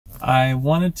I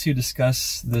wanted to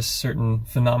discuss this certain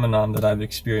phenomenon that I've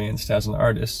experienced as an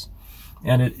artist,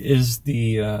 and it is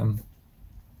the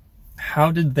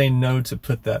how did they know to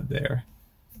put that there?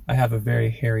 I have a very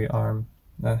hairy arm.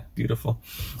 Beautiful.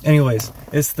 Anyways,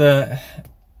 it's the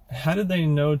how did they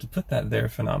know to put that there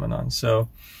phenomenon. So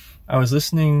I was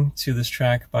listening to this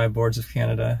track by Boards of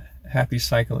Canada, Happy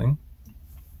Cycling.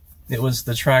 It was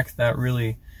the track that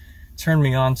really turned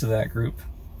me on to that group.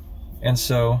 And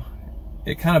so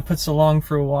it kind of puts along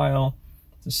for a while.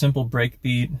 It's a simple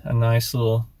breakbeat, a nice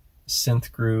little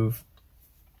synth groove,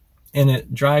 and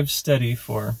it drives steady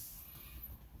for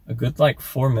a good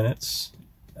 4 minutes,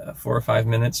 4 or 5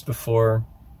 minutes before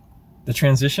the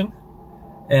transition.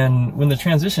 And when the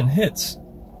transition hits,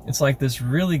 it's like this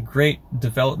really great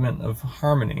development of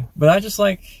harmony. But I just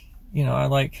like, I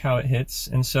like how it hits,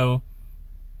 and so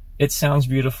it sounds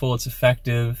beautiful, it's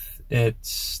effective,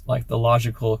 it's like the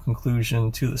logical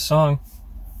conclusion to the song.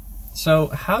 So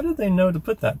how did they know to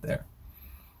put that there?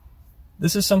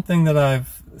 This is something that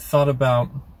I've thought about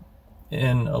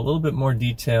in a little bit more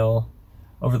detail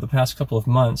over the past couple of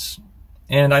months,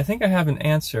 and I think I have an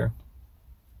answer.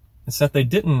 It's that they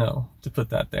didn't know to put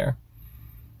that there.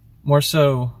 More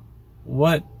so,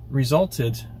 what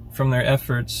resulted from their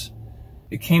efforts,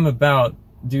 it came about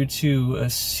due to a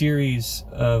series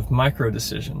of micro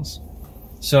decisions.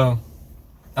 So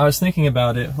I was thinking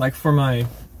about it, like for my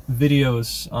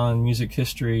videos on music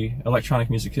history, electronic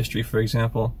music history, for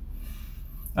example,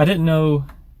 I didn't know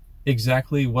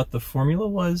exactly what the formula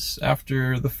was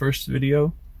after the first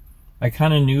video. I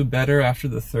kind of knew better after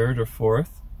the third or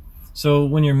fourth. So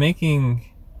when you're making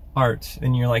art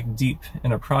and you're deep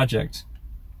in a project,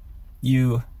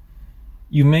 you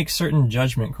make certain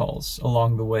judgment calls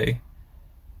along the way,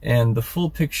 and the full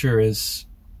picture is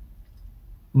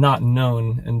not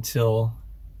known until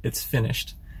it's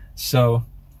finished. So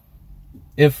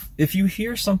if you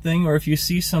hear something or if you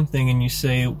see something and you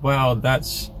say, wow,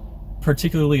 that's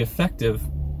particularly effective,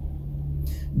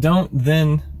 don't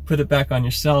then put it back on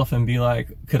yourself and be like,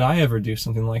 could I ever do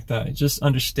something like that? Just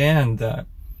understand that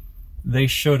they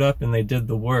showed up and they did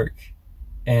the work,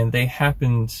 and they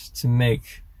happened to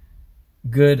make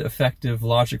good, effective,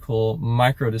 logical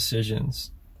micro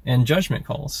decisions and judgment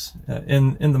calls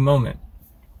in the moment.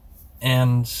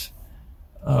 And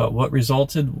what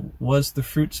resulted was the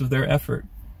fruits of their effort.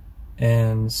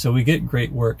 And so we get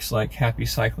great works like Happy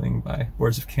Cycling by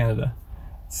Boards of Canada.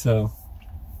 So,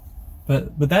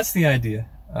 but that's the idea.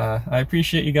 I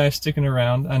appreciate you guys sticking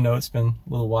around. I know it's been a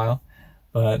little while,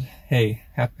 but hey,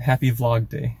 happy vlog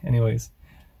day. Anyways,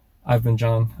 I've been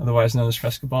John, otherwise known as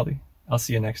Frescobaldi. I'll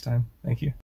see you next time. Thank you.